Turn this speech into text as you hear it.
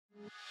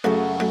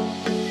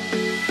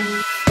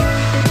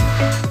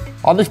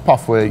On this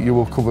pathway you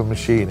will cover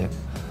machining.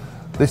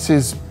 This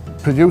is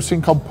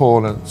producing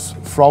components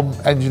from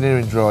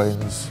engineering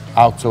drawings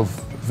out of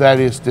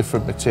various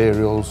different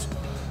materials.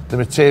 The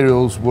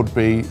materials would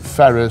be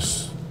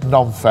ferrous,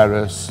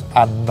 non-ferrous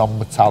and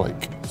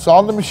non-metallic. So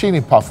on the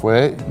machining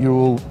pathway you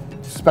will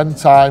spend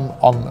time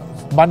on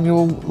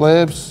manual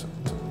lathes,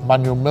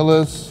 manual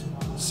millers,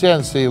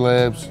 CNC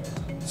lathes,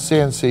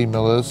 CNC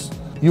millers.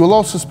 You will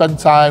also spend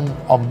time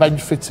on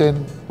bench fitting,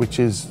 which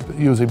is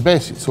using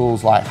basic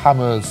tools like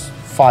hammers,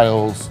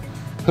 files,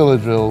 pillar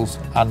drills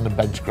and the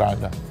bench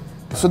grinder.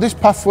 So this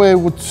pathway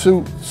would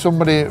suit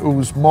somebody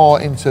who's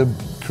more into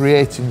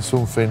creating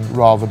something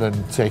rather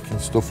than taking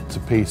stuff to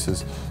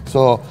pieces.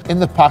 So in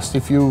the past,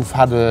 if you've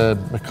had a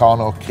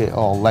Meccano kit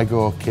or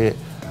Lego kit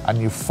and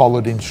you've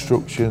followed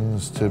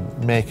instructions to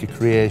make a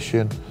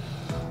creation,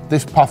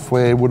 this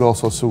pathway would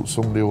also suit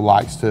somebody who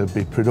likes to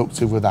be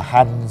productive with their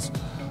hands,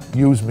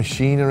 use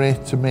machinery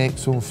to make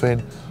something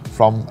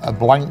from a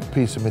blank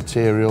piece of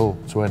material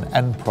to an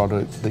end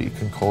product that you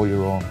can call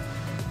your own.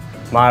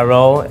 My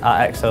role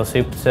at Excel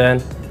Superturn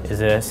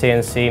is a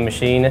CNC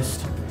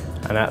machinist,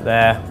 and out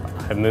there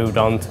I've moved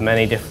on to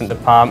many different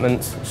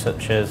departments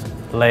such as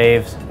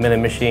lathes,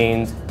 milling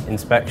machines,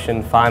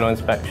 inspection, final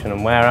inspection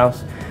and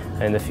warehouse,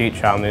 and in the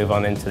future I'll move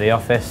on into the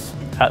office.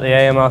 At the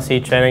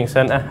AMRC Training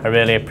Centre I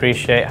really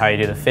appreciate how you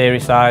do the theory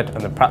side and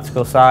the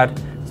practical side.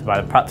 So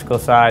by the practical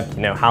side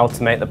you know how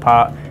to make the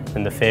part,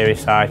 and the theory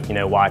side you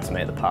know why to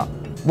make the part.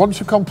 Once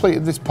you've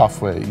completed this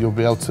pathway, you'll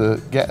be able to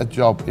get a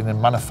job in a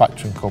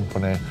manufacturing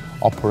company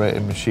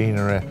operating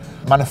machinery.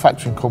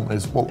 Manufacturing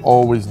companies will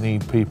always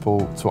need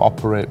people to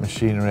operate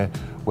machinery,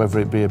 whether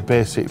it be a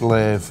basic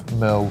lathe,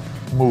 mill,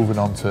 moving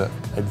on to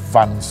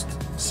advanced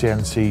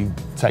CNC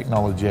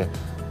technology.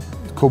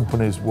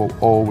 Companies will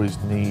always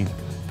need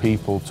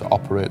people to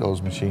operate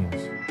those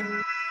machines.